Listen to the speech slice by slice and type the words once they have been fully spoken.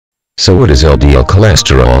So what is LDL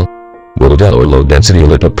cholesterol? Well, LDL or low-density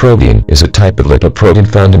lipoprotein is a type of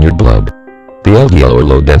lipoprotein found in your blood. The LDL or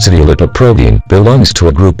low-density lipoprotein belongs to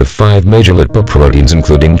a group of 5 major lipoproteins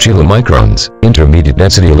including chylomicrons,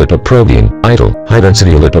 intermediate-density lipoprotein, idle,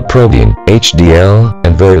 high-density lipoprotein, HDL,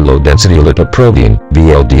 and very low-density lipoprotein,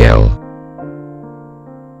 VLDL.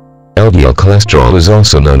 LDL cholesterol is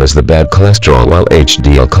also known as the bad cholesterol, while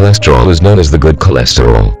HDL cholesterol is known as the good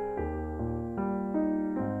cholesterol.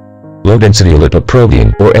 Low-density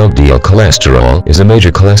lipoprotein, or LDL cholesterol, is a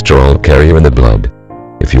major cholesterol carrier in the blood.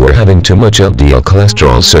 If you are having too much LDL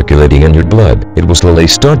cholesterol circulating in your blood, it will slowly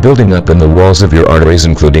start building up in the walls of your arteries,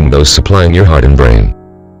 including those supplying your heart and brain.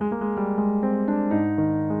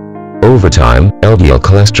 Over time, LDL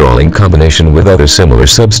cholesterol in combination with other similar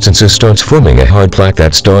substances starts forming a hard plaque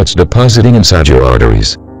that starts depositing inside your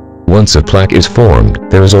arteries. Once a plaque is formed,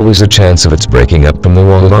 there is always a chance of its breaking up from the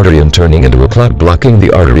wall of artery and turning into a clot, blocking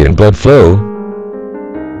the artery and blood flow.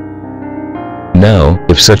 Now,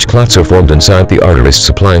 if such clots are formed inside the arteries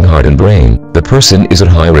supplying heart and brain, the person is at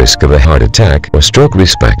high risk of a heart attack or stroke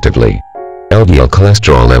respectively. LDL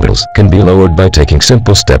cholesterol levels can be lowered by taking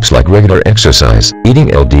simple steps like regular exercise,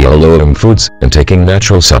 eating LDL-lowering foods, and taking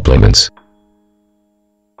natural supplements.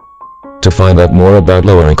 To find out more about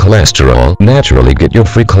lowering cholesterol naturally, get your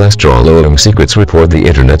free cholesterol lowering secrets report, the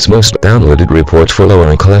internet's most downloaded report for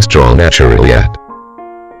lowering cholesterol naturally at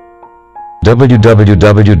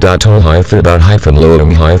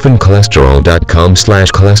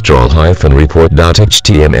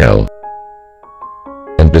www.all-lowering-cholesterol.com/cholesterol-report.html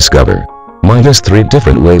and discover -3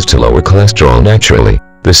 different ways to lower cholesterol naturally.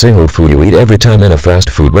 The single food you eat every time in a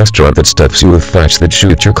fast food restaurant that stuffs you with fats that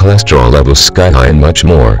shoot your cholesterol levels sky high, and much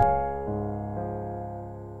more.